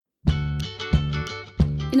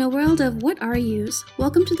In a world of what are yous,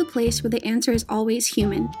 welcome to the place where the answer is always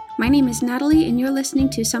human. My name is Natalie and you're listening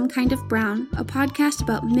to Some Kind of Brown, a podcast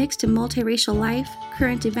about mixed and multiracial life,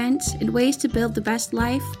 current events, and ways to build the best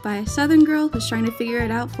life by a Southern girl who's trying to figure it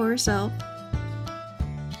out for herself.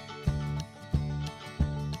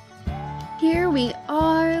 Here we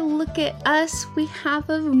are, look at us, we have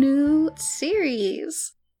a new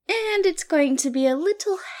series. And it's going to be a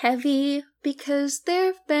little heavy because there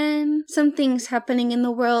have been some things happening in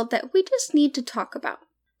the world that we just need to talk about.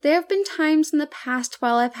 There have been times in the past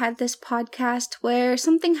while I've had this podcast where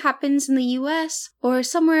something happens in the US or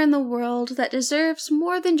somewhere in the world that deserves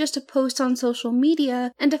more than just a post on social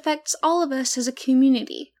media and affects all of us as a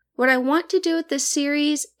community. What I want to do with this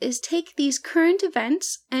series is take these current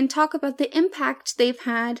events and talk about the impact they've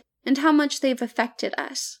had and how much they've affected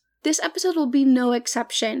us. This episode will be no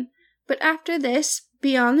exception, but after this,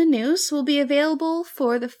 Beyond the News will be available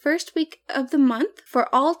for the first week of the month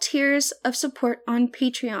for all tiers of support on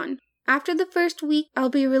Patreon. After the first week,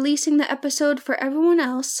 I'll be releasing the episode for everyone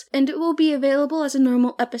else, and it will be available as a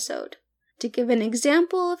normal episode. To give an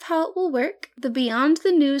example of how it will work, the Beyond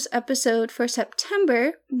the News episode for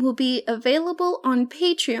September will be available on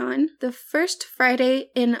Patreon the first Friday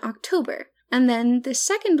in October. And then the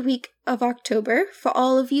second week of October, for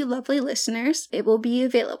all of you lovely listeners, it will be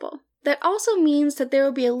available. That also means that there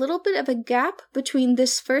will be a little bit of a gap between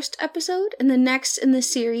this first episode and the next in the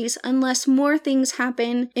series, unless more things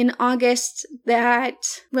happen in August that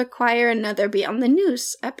require another Beyond the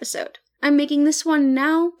News episode. I'm making this one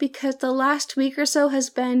now because the last week or so has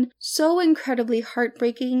been so incredibly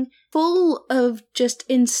heartbreaking, full of just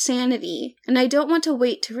insanity, and I don't want to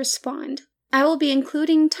wait to respond. I will be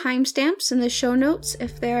including timestamps in the show notes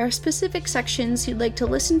if there are specific sections you'd like to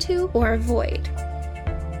listen to or avoid.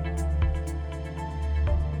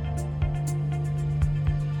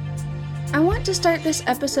 I want to start this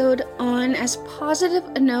episode on as positive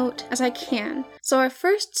a note as I can, so our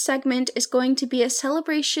first segment is going to be a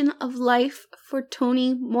celebration of life for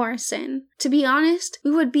Toni Morrison. To be honest,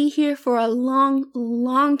 we would be here for a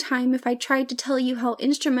long time if I tried to tell you how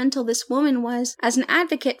instrumental this woman was as an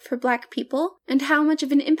advocate for Black people and how much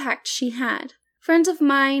of an impact she had. Friends of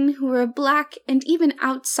mine who are Black and even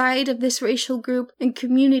outside of this racial group and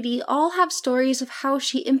community all have stories of how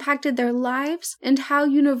she impacted their lives and how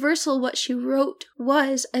universal what she wrote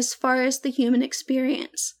was as far as the human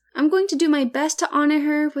experience. I'm going to do my best to honor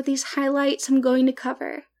her with these highlights I'm going to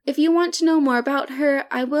cover. If you want to know more about her,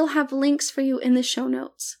 I will have links for you in the show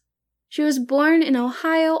notes. She was born in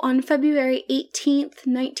Ohio on February 18th,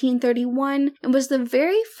 1931, and was the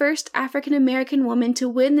very first African-American woman to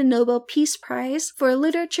win the Nobel Peace Prize for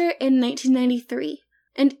Literature in 1993,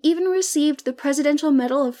 and even received the Presidential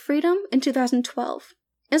Medal of Freedom in 2012.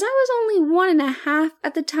 As I was only 1.5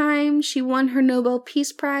 at the time she won her Nobel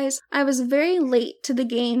Peace Prize, I was very late to the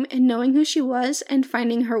game in knowing who she was and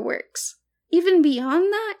finding her works. Even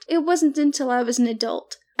beyond that, it wasn't until I was an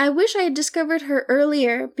adult. I wish I had discovered her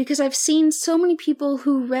earlier because I've seen so many people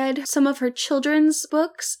who read some of her children's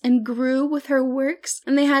books and grew with her works,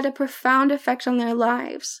 and they had a profound effect on their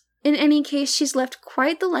lives. In any case, she's left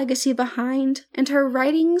quite the legacy behind, and her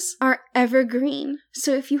writings are evergreen.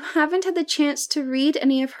 So if you haven't had the chance to read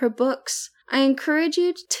any of her books, I encourage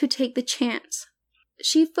you to take the chance.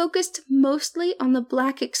 She focused mostly on the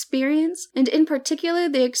Black experience, and in particular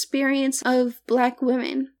the experience of Black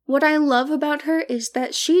women. What I love about her is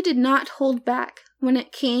that she did not hold back when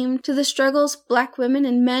it came to the struggles Black women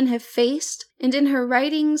and men have faced, and in her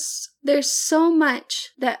writings, there's so much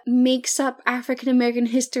that makes up African American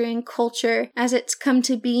history and culture as it's come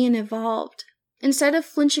to be and evolved. Instead of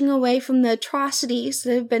flinching away from the atrocities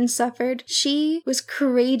that have been suffered, she was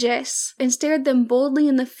courageous and stared them boldly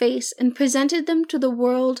in the face and presented them to the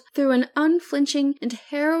world through an unflinching and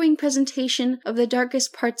harrowing presentation of the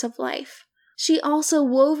darkest parts of life. She also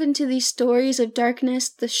wove into these stories of darkness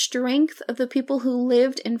the strength of the people who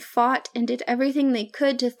lived and fought and did everything they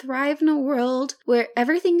could to thrive in a world where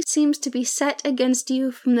everything seems to be set against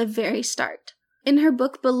you from the very start. In her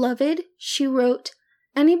book Beloved, she wrote,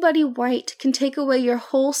 "Anybody white can take away your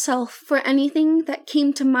whole self for anything that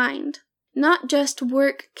came to mind. Not just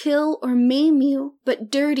work, kill, or maim you,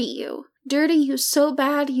 but dirty you. Dirty you so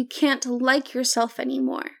bad you can't like yourself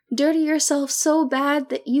anymore. Dirty yourself so bad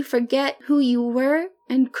that you forget who you were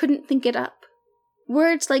and couldn't think it up."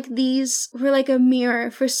 Words like these were like a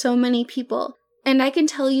mirror for so many people. And I can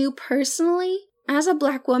tell you personally, as a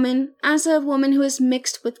Black woman, as a woman who is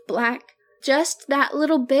mixed with Black, just that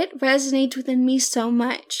little bit resonates within me so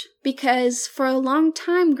much, because for a long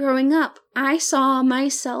time growing up, I saw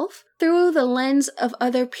myself through the lens of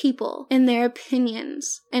other people and their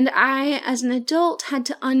opinions. And I, as an adult, had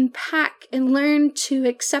to unpack and learn to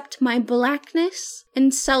accept my blackness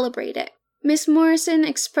and celebrate it. Miss Morrison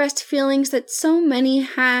expressed feelings that so many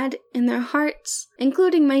had in their hearts,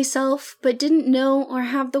 including myself, but didn't know or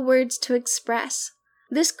have the words to express.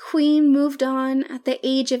 This queen moved on at the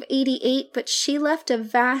age of 88, but she left a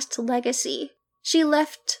vast legacy. She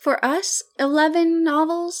left for us 11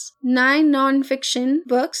 novels, 9 nonfiction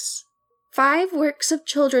books, 5 works of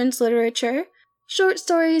children's literature, short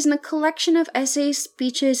stories, and a collection of essays,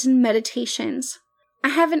 speeches, and meditations. I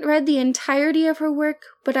haven't read the entirety of her work,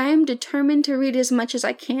 but I am determined to read as much as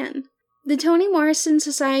I can. The Toni Morrison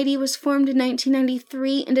Society was formed in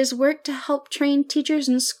 1993 and has worked to help train teachers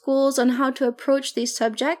in schools on how to approach these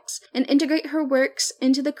subjects and integrate her works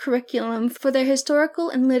into the curriculum for their historical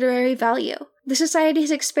and literary value. The Society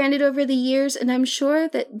has expanded over the years, and I'm sure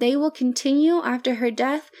that they will continue after her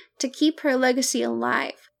death to keep her legacy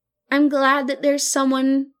alive. I'm glad that there's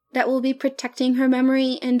someone that will be protecting her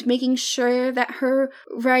memory and making sure that her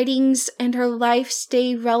writings and her life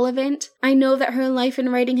stay relevant. I know that her life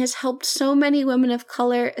and writing has helped so many women of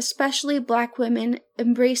color, especially Black women,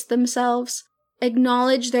 embrace themselves,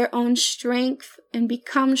 acknowledge their own strength, and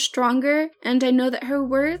become stronger, and I know that her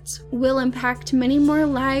words will impact many more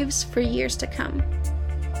lives for years to come.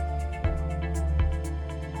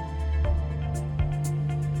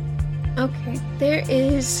 Okay, there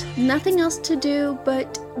is nothing else to do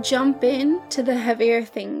but jump in to the heavier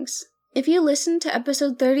things. If you listened to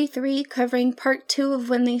episode 33 covering part 2 of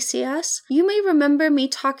When They See Us, you may remember me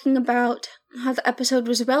talking about how the episode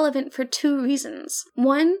was relevant for 2 reasons.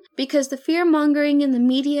 1, because the fear-mongering in the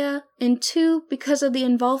media, and 2, because of the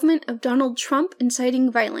involvement of Donald Trump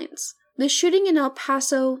inciting violence. The shooting in El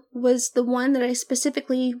Paso was the one that I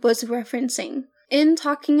specifically was referencing. In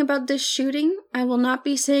talking about this shooting, I will not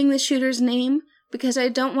be saying the shooter's name because I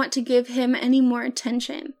don't want to give him any more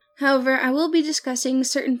attention. However, I will be discussing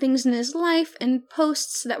certain things in his life and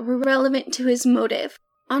posts that were relevant to his motive.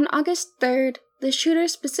 On August 3rd, the shooter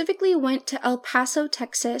specifically went to El Paso,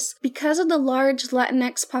 Texas because of the large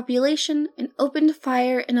Latinx population and opened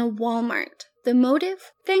fire in a Walmart. The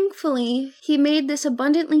motive? Thankfully, he made this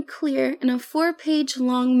abundantly clear in a 4-page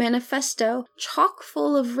long manifesto chock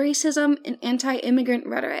full of racism and anti-immigrant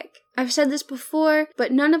rhetoric. I've said this before,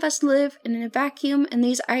 but none of us live in a vacuum, and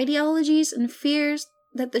these ideologies and fears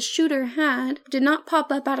that the shooter had did not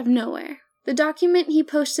pop up out of nowhere. The document he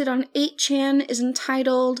posted on 8chan is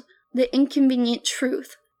entitled The Inconvenient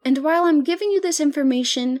Truth. And while I'm giving you this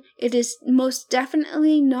information, it is most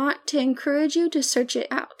definitely not to encourage you to search it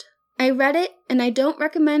out. I read it, and I don't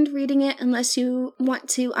recommend reading it unless you want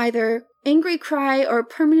to either angry cry or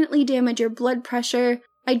permanently damage your blood pressure.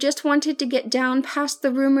 I just wanted to get down past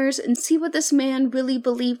the rumors and see what this man really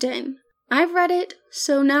believed in. I've read it,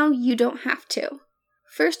 so now you don't have to.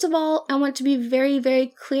 First of all, I want to be very,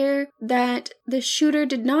 very clear that the shooter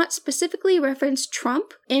did not specifically reference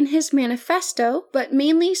Trump in his manifesto, but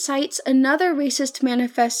mainly cites another racist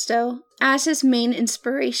manifesto as his main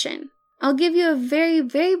inspiration. I'll give you a very,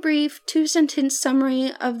 very brief 2-sentence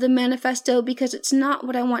summary of the manifesto because it's not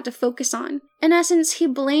what I want to focus on. In essence, he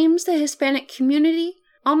blames the Hispanic community,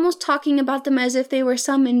 almost talking about them as if they were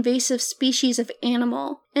some invasive species of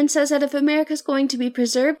animal, and says that if America is going to be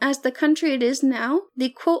preserved as the country it is now, the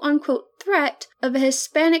quote-unquote threat of a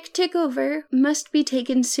Hispanic takeover must be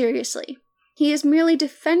taken seriously. He is merely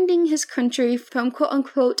defending his country from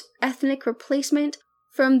quote-unquote ethnic replacement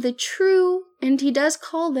from the true, and he does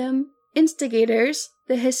call them, instigators,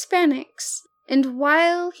 the Hispanics. And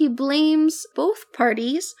while he blames both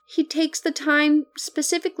parties, he takes the time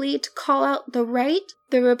specifically to call out the right,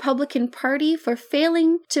 the Republican Party, for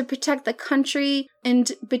failing to protect the country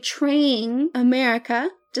and betraying America,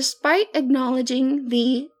 despite acknowledging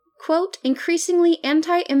the, quote, increasingly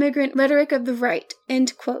anti-immigrant rhetoric of the right,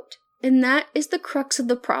 end quote. And that is the crux of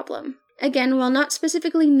the problem. Again, while not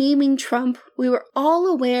specifically naming Trump, we were all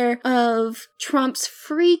aware of Trump's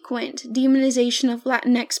frequent demonization of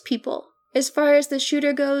Latinx people. As far as the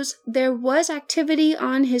shooter goes, there was activity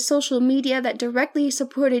on his social media that directly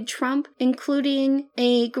supported Trump, including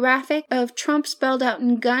a graphic of Trump spelled out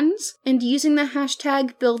in guns and using the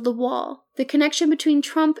hashtag #BuildTheWall. The connection between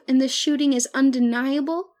Trump and this shooting is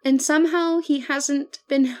undeniable, and somehow he hasn't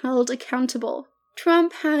been held accountable.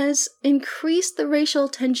 Trump has increased the racial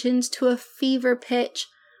tensions to a fever pitch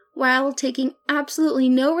while taking absolutely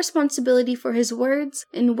no responsibility for his words,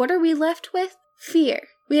 and what are we left with? Fear.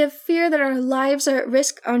 We have fear that our lives are at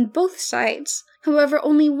risk on both sides. However,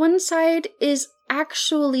 only one side is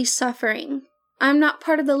actually suffering. I'm not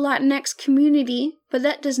part of the Latinx community, but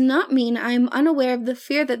that does not mean I am unaware of the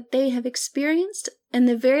fear that they have experienced and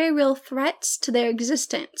the very real threats to their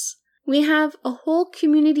existence. We have a whole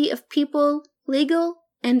community of people, legal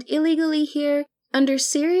and illegally here, under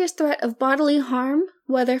serious threat of bodily harm,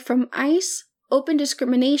 whether from ICE, open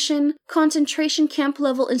discrimination, concentration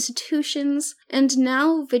camp-level institutions, and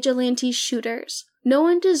now vigilante shooters. No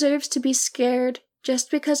one deserves to be scared just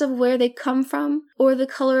because of where they come from or the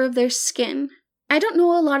color of their skin. I don't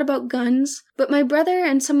know a lot about guns, but my brother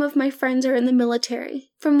and some of my friends are in the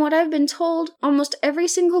military. From what I've been told, almost every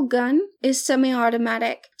single gun is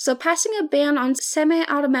semi-automatic, so passing a ban on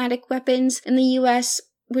semi-automatic weapons in the US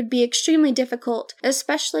would be extremely difficult,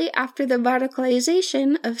 especially after the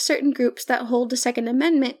radicalization of certain groups that hold the Second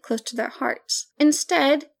Amendment close to their hearts.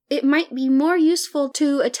 Instead, it might be more useful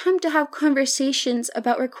to attempt to have conversations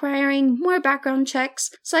about requiring more background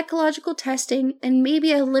checks, psychological testing, and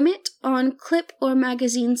maybe a limit on clip or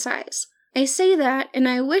magazine size. I say that, and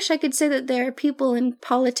I wish I could say that there are people in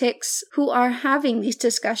politics who are having these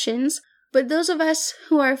discussions, but those of us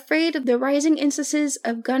who are afraid of the rising instances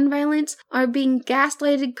of gun violence are being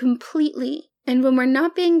gaslighted completely. And when we're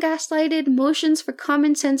not being gaslighted, motions for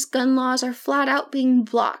common sense gun laws are flat out being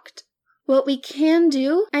blocked. What we can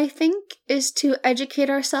do, I think, is to educate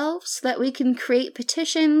ourselves so that we can create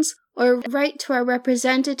petitions or write to our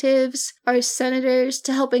representatives, our senators,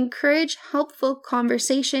 to help encourage helpful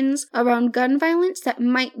conversations around gun violence that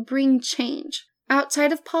might bring change.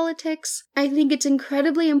 Outside of politics, I think it's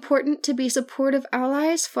incredibly important to be supportive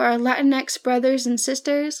allies for our Latinx brothers and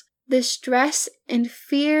sisters. The stress and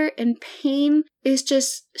fear and pain is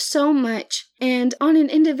just so much. And on an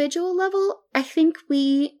individual level, I think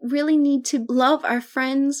we really need to love our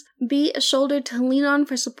friends, be a shoulder to lean on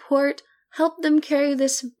for support, help them carry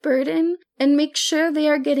this burden, and make sure they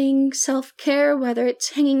are getting self-care, whether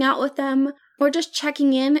it's hanging out with them or just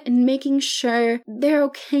checking in and making sure they're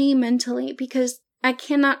okay mentally, because I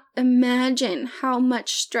cannot imagine how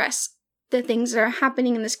much stress the things that are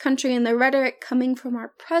happening in this country and the rhetoric coming from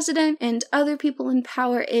our president and other people in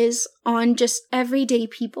power is on just everyday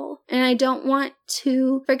people. And I don't want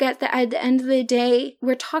to forget that at the end of the day,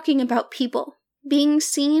 we're talking about people. Being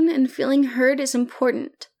seen and feeling heard is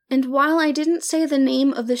important. And while I didn't say the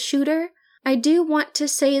name of the shooter, I do want to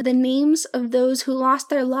say the names of those who lost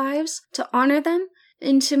their lives, to honor them,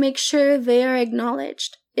 and to make sure they are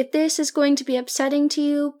acknowledged. If this is going to be upsetting to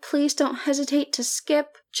you, please don't hesitate to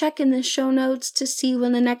skip. Check in the show notes to see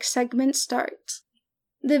when the next segment starts.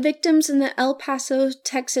 The victims in the El Paso,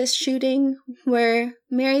 Texas shooting were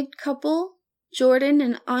married couple Jordan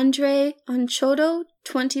and Andre Anchodo,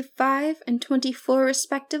 25 and 24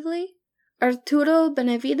 respectively, Arturo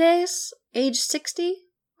Benavides, age 60,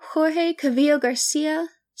 Jorge Cavillo Garcia,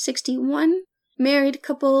 61, married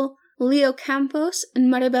couple Leo Campos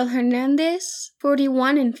and Maribel Hernandez,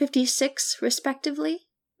 41 and 56 respectively,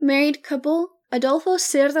 married couple Adolfo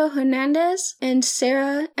Cerdo Hernandez and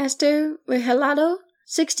Sarah Esther Regalado,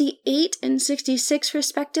 68 and 66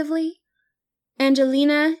 respectively,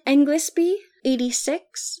 Angelina Englesby,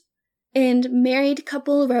 86, and married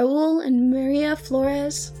couple Raul and Maria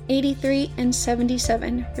Flores, 83 and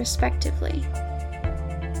 77 respectively.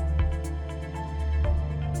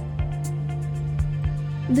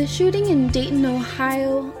 The shooting in Dayton,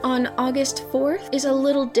 Ohio on August 4th is a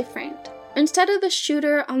little different. Instead of the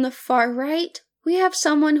shooter on the far right, we have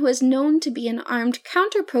someone who is known to be an armed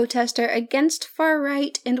counter-protester against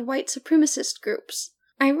far-right and white supremacist groups.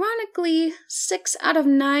 Ironically, 6 out of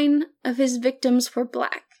 9 of his victims were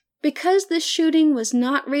black. Because this shooting was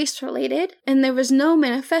not race-related, and there was no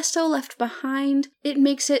manifesto left behind, it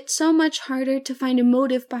makes it so much harder to find a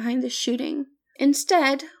motive behind the shooting.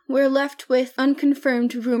 Instead, we're left with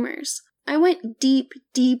unconfirmed rumors. I went deep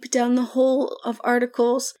down the hole of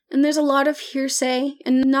articles, and there's a lot of hearsay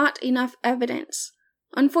and not enough evidence.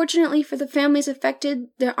 Unfortunately for the families affected,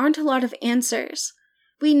 there aren't a lot of answers.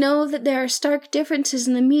 We know that there are stark differences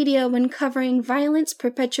in the media when covering violence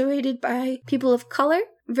perpetuated by people of color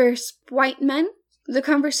versus white men. The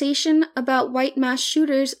conversation about white mass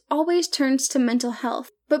shooters always turns to mental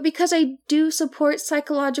health. But because I do support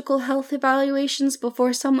psychological health evaluations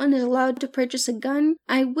before someone is allowed to purchase a gun,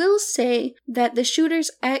 I will say that the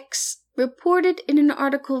shooter's ex reported in an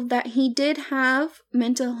article that he did have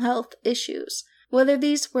mental health issues. Whether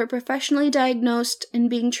these were professionally diagnosed and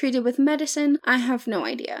being treated with medicine, I have no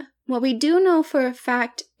idea. What we do know for a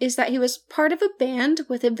fact is that he was part of a band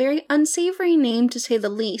with a very unsavory name, to say the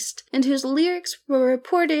least, and whose lyrics were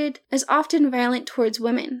reported as often violent towards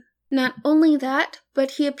women. Not only that,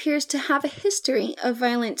 but he appears to have a history of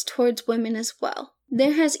violence towards women as well.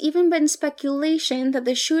 There has even been speculation that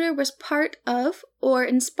the shooter was part of or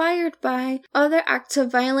inspired by other acts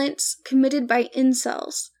of violence committed by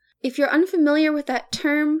incels. If you're unfamiliar with that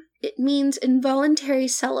term, it means involuntary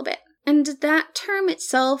celibate. And that term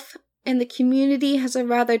itself in the community has a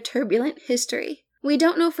rather turbulent history. We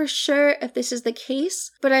don't know for sure if this is the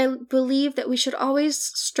case, but I believe that we should always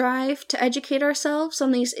strive to educate ourselves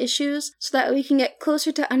on these issues so that we can get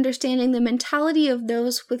closer to understanding the mentality of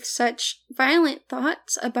those with such violent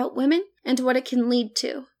thoughts about women and what it can lead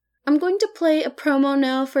to. I'm going to play a promo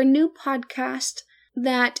now for a new podcast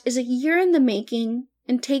that is a year in the making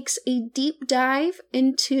and takes a deep dive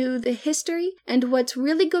into the history and what's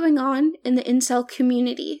really going on in the incel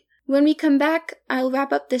community. When we come back, I'll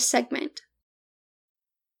wrap up this segment.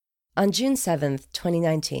 On June 7th,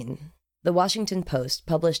 2019, The Washington Post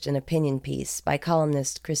published an opinion piece by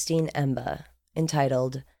columnist Christine Emba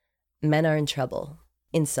entitled, "Men Are in Trouble.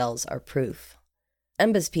 Incels Are Proof."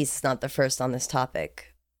 Emba's piece is not the first on this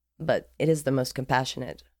topic, but it is the most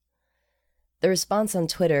compassionate. The response on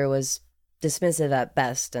Twitter was dismissive at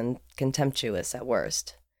best and contemptuous at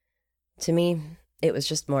worst. To me, it was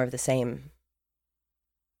just more of the same.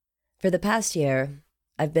 For the past year,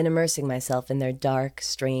 I've been immersing myself in their dark,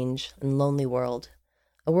 strange, and lonely world,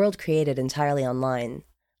 a world created entirely online,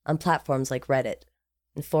 on platforms like Reddit,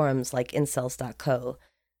 and forums like incels.co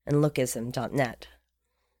and lookism.net.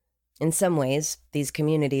 In some ways, these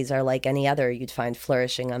communities are like any other you'd find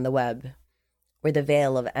flourishing on the web, where the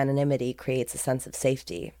veil of anonymity creates a sense of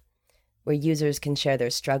safety, where users can share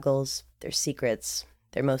their struggles, their secrets,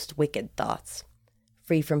 their most wicked thoughts,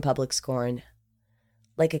 free from public scorn,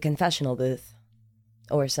 like a confessional booth,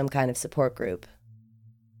 or some kind of support group.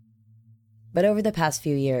 But over the past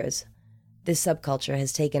few years, this subculture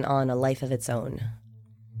has taken on a life of its own.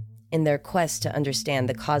 In their quest to understand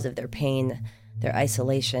the cause of their pain, their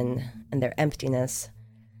isolation, and their emptiness,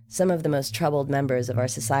 some of the most troubled members of our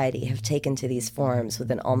society have taken to these forums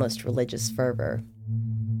with an almost religious fervor.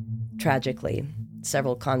 Tragically,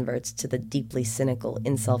 several converts to the deeply cynical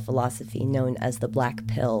incel philosophy known as the Black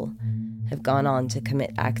Pill have gone on to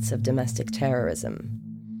commit acts of domestic terrorism.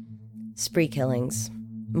 Spree killings,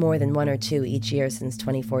 more than 1 or 2 each year since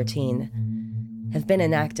 2014, have been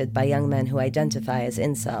enacted by young men who identify as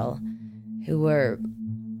incel, who were,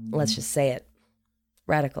 let's just say it,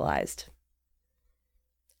 radicalized.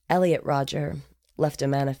 Elliot Rodger left a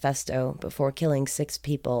manifesto before killing 6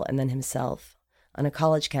 people and then himself on a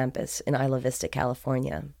college campus in Isla Vista,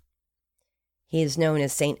 California. He is known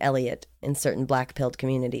as Saint Elliot in certain black-pilled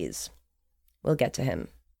communities. We'll get to him.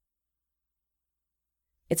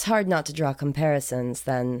 It's hard not to draw comparisons,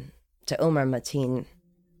 then, to Omar Mateen,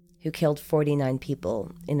 who killed 49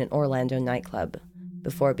 people in an Orlando nightclub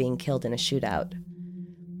before being killed in a shootout,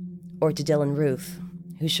 or to Dylan Roof,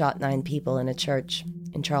 who shot 9 people in a church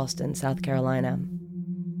in Charleston, South Carolina.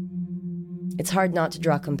 It's hard not to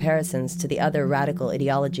draw comparisons to the other radical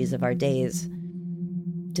ideologies of our days,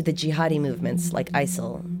 to the jihadi movements like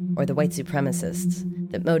ISIL or the white supremacists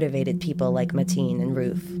that motivated people like Mateen and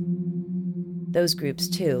Roof. Those groups,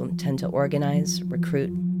 too, tend to organize, recruit,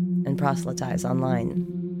 and proselytize online.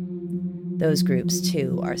 Those groups,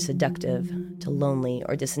 too, are seductive to lonely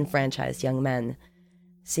or disenfranchised young men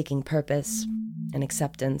seeking purpose and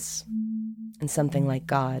acceptance and something like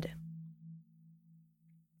God.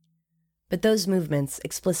 But those movements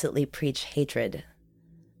explicitly preach hatred.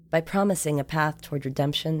 By promising a path toward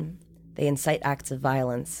redemption, they incite acts of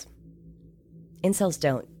violence. Incels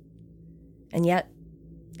don't. And yet,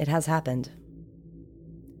 it has happened.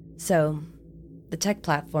 So, the tech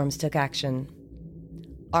platforms took action.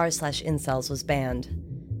 r/incels was banned,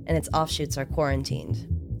 and its offshoots are quarantined.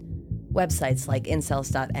 Websites like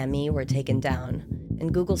incels.me were taken down,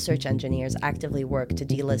 and Google search engineers actively work to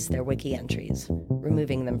delist their wiki entries,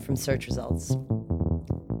 removing them from search results.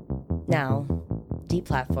 Now,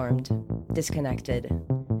 deplatformed, disconnected,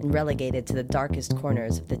 and relegated to the darkest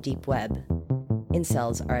corners of the deep web,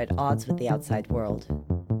 incels are at odds with the outside world.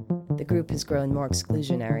 The group has grown more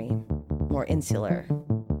exclusionary, more insular,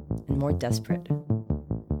 and more desperate.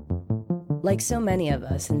 Like so many of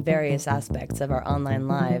us in various aspects of our online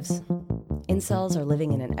lives, incels are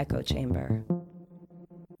living in an echo chamber.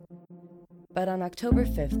 But on October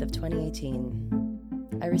 5th of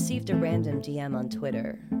 2018, I received a random DM on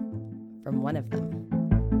Twitter from one of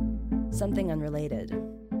them. Something unrelated,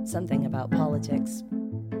 something about politics.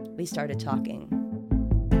 We started talking,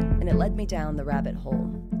 and it led me down the rabbit hole,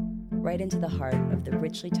 right into the heart of the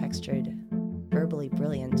richly textured, verbally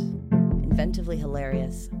brilliant, inventively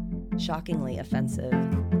hilarious, shockingly offensive,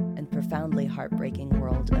 and profoundly heartbreaking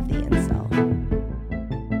world of the incel.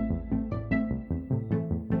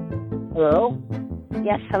 Hello?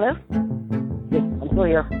 Yes, hello? Yes, I'm still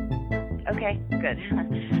here. Okay, good.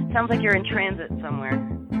 Sounds like you're in transit somewhere.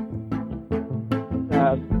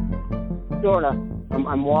 Sorta.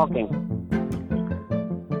 I'm walking.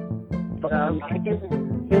 But I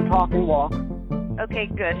can talk and walk. Okay,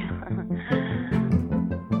 good.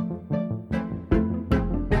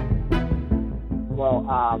 Well,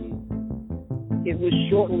 it was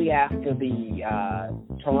shortly after the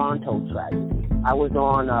Toronto tragedy. I was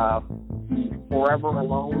on the Forever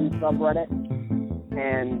Alone subreddit,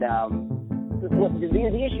 and what the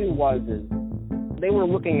issue was is they were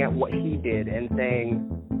looking at what he did and saying,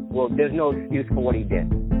 well, there's no excuse for what he did.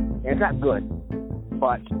 And it's not good,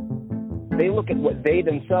 but they look at what they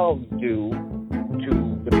themselves do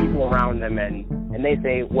to the people around them, and they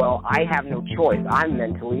say, well, I have no choice. I'm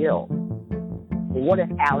mentally ill. Well, what if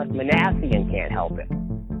Alek Minassian can't help it?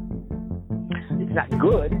 It's not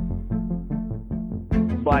good,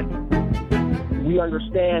 but we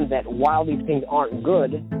understand that while these things aren't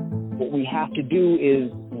good, what we have to do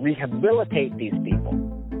is rehabilitate these people.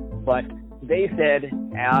 But they said,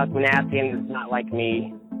 Alek Minassian is not like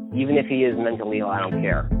me. Even if he is mentally ill, I don't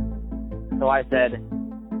care. So I said,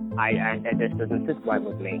 this doesn't sit right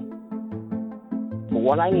with me. But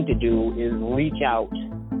what I need to do is reach out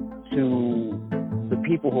to the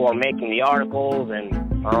people who are making the articles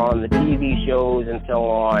and are on the TV shows and so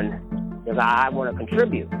on, because I want to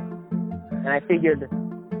contribute. And I figured the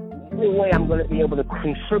only way I'm going to be able to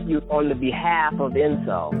contribute on the behalf of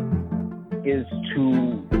incel is to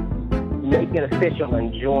make it official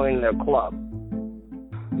and join their club.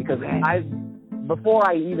 Because before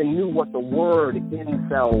I even knew what the word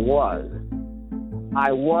incel was,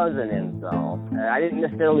 I was an incel. I didn't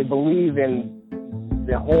necessarily believe in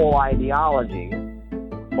the whole ideology,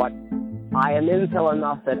 but I am incel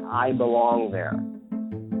enough that I belong there.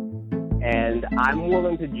 And I'm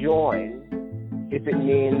willing to join if it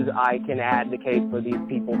means I can advocate for these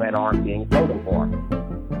people that aren't being spoken for.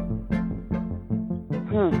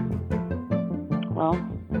 Well.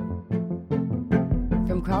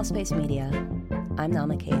 From Crawlspace Media, I'm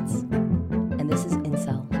Nama Cates, and this is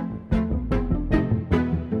Incel.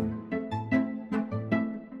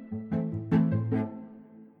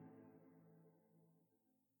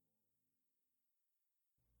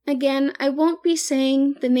 Again, I won't be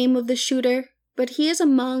saying the name of the shooter, but he is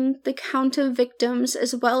among the count of victims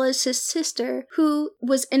as well as his sister, who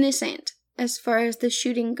was innocent as far as the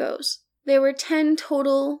shooting goes. There were 10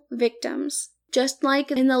 total victims. Just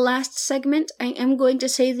like in the last segment, I am going to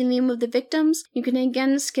say the name of the victims. You can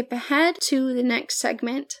again skip ahead to the next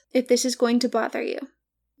segment if this is going to bother you.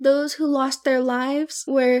 Those who lost their lives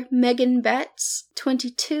were Megan Betts,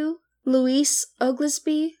 22, Luis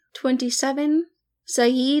Oglesby, 27,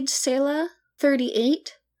 Zaid Sela,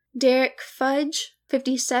 38, Derek Fudge,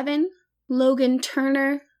 57, Logan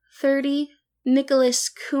Turner, 30, Nicholas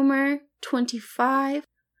Coomer, 25,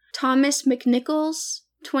 Thomas McNichols,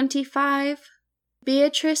 25,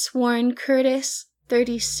 Beatrice Warren Curtis,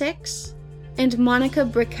 36, and Monica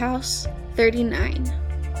Brickhouse, 39.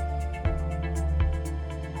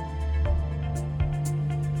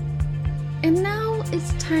 And now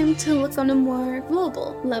it's time to look on a more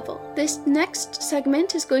global level. This next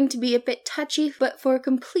segment is going to be a bit touchy, but for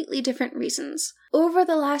completely different reasons. Over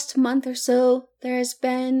the last month or so, there has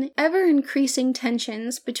been ever-increasing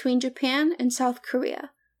tensions between Japan and South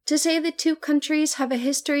Korea. To say the two countries have a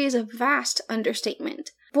history is a vast understatement.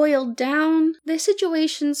 Boiled down, the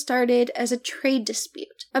situation started as a trade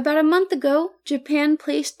dispute. About a month ago, Japan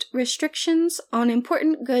placed restrictions on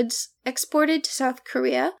important goods exported to South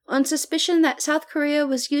Korea on suspicion that South Korea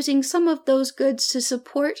was using some of those goods to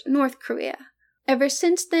support North Korea. Ever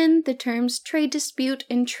since then, the terms trade dispute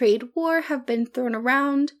and trade war have been thrown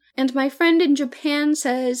around, and my friend in Japan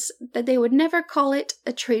says that they would never call it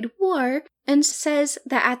a trade war, and says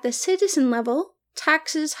that at the citizen level,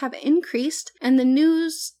 taxes have increased, and the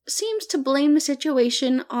news seems to blame the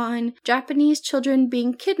situation on Japanese children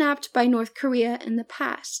being kidnapped by North Korea in the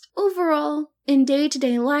past. Overall, in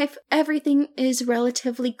day-to-day life, everything is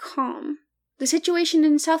relatively calm. The situation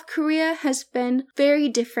in South Korea has been very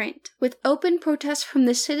different, with open protests from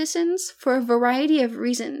the citizens for a variety of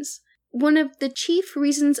reasons. One of the chief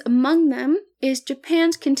reasons among them is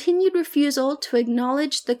Japan's continued refusal to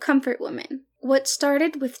acknowledge the comfort woman. What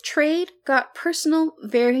started with trade got personal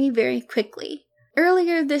very, very quickly.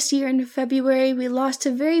 Earlier this year in February, we lost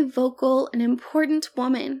a very vocal and important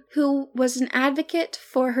woman who was an advocate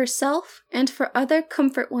for herself and for other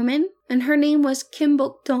comfort women, and her name was Kim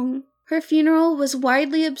Bok-dong. Her funeral was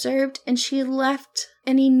widely observed, and she left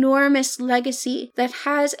an enormous legacy that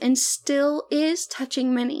has and still is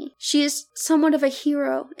touching many. She is somewhat of a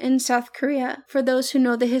hero in South Korea for those who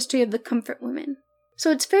know the history of the comfort women.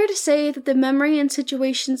 So it's fair to say that the memory and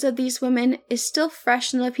situations of these women is still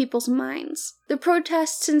fresh in the people's minds. The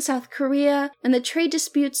protests in South Korea and the trade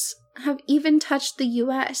disputes have even touched the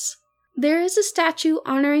US. There is a statue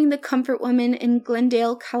honoring the comfort women in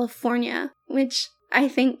Glendale, California, which I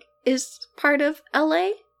think is part of LA?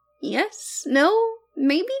 Yes? No?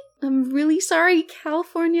 Maybe? I'm really sorry,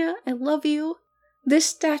 California. I love you. This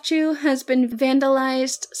statue has been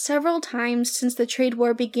vandalized several times since the trade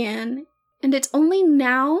war began, and it's only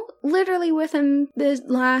now, literally within the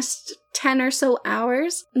last 10 or so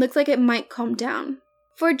hours, looks like it might calm down.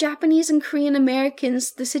 For Japanese and Korean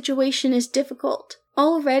Americans, the situation is difficult.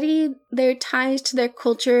 Already, their ties to their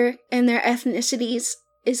culture and their ethnicities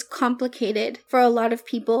is complicated for a lot of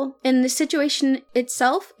people, and the situation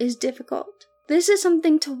itself is difficult. This is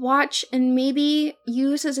something to watch and maybe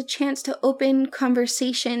use as a chance to open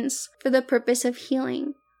conversations for the purpose of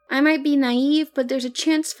healing. I might be naive, but there's a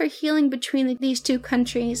chance for healing between these two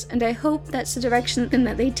countries, and I hope that's the direction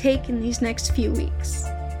that they take in these next few weeks.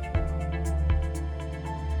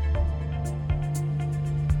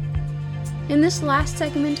 In this last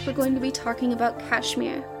segment, we're going to be talking about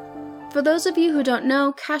Kashmir. For those of you who don't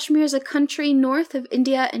know, Kashmir is a country north of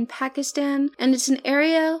India and Pakistan, and it's an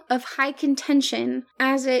area of high contention,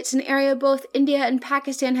 as it's an area both India and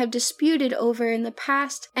Pakistan have disputed over in the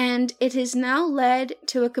past, and it has now led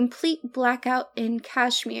to a complete blackout in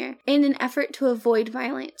Kashmir in an effort to avoid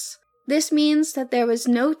violence. This means that there was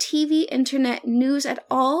no TV, internet news at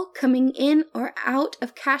all coming in or out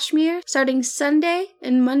of Kashmir starting Sunday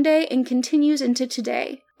and Monday and continues into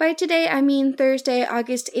today. By today, I mean Thursday,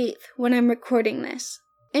 August 8th, when I'm recording this.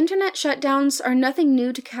 Internet shutdowns are nothing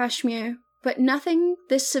new to Kashmir, but nothing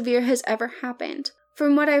this severe has ever happened.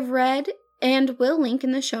 From what I've read, and will link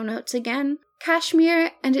in the show notes again,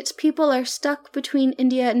 Kashmir and its people are stuck between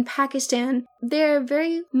India and Pakistan. They're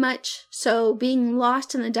very much so being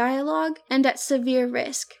lost in the dialogue and at severe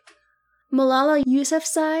risk. Malala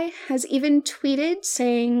Yousafzai has even tweeted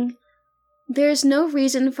saying, "There's no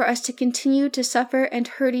reason for us to continue to suffer and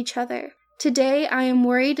hurt each other. Today I am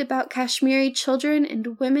worried about Kashmiri children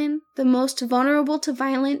and women, the most vulnerable to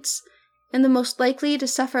violence and the most likely to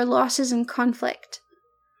suffer losses in conflict.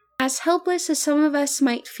 As helpless as some of us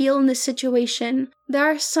might feel in this situation, there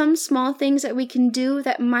are some small things that we can do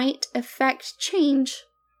that might affect change."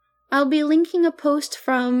 I'll be linking a post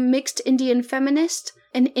from Mixed Indian Feminist,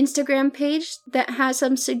 an Instagram page that has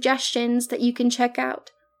some suggestions that you can check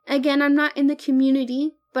out. Again, I'm not in the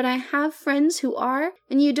community, but I have friends who are,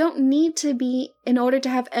 and you don't need to be in order to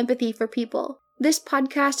have empathy for people. This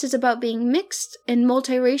podcast is about being mixed and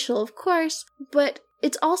multiracial, of course, but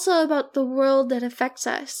it's also about the world that affects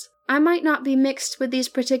us. I might not be mixed with these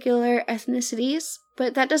particular ethnicities,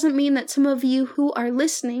 but that doesn't mean that some of you who are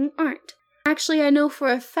listening aren't. Actually, I know for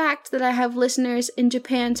a fact that I have listeners in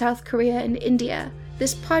Japan, South Korea, and India.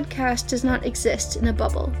 This podcast does not exist in a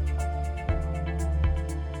bubble.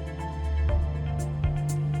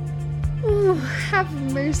 Ooh, have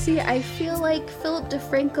mercy, I feel like Philip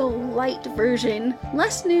DeFranco light version.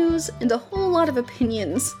 Less news and a whole lot of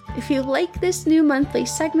opinions. If you like this new monthly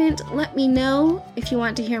segment, let me know. If you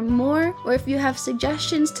want to hear more, or if you have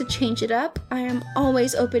suggestions to change it up, I am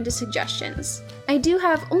always open to suggestions. I do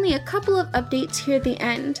have only a couple of updates here at the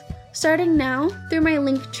end. Starting now, through my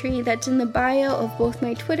link tree that's in the bio of both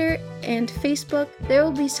my Twitter and Facebook, there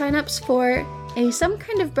will be signups for a Some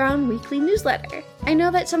Kind of Brown weekly newsletter. I know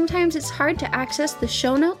that sometimes it's hard to access the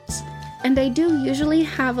show notes, and I do usually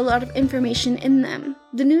have a lot of information in them.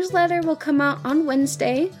 The newsletter will come out on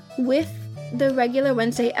Wednesday with the regular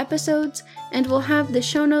Wednesday episodes, and we'll have the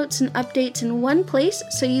show notes and updates in one place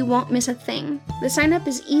so you won't miss a thing. The sign up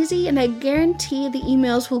is easy, and I guarantee the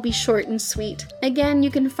emails will be short and sweet. Again,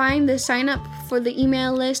 you can find the sign up for the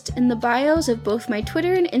email list in the bios of both my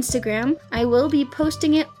Twitter and Instagram. I will be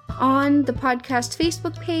posting it on the podcast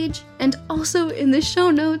Facebook page and also in the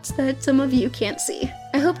show notes that some of you can't see.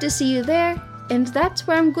 I hope to see you there. And that's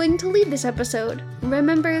where I'm going to leave this episode.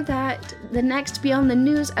 Remember that the next Beyond the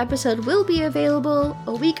News episode will be available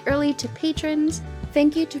a week early to patrons.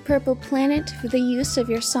 Thank you to Purple Planet for the use of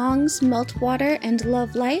your songs Meltwater and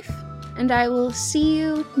Love Life. And I will see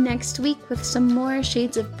you next week with some more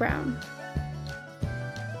Shades of Brown.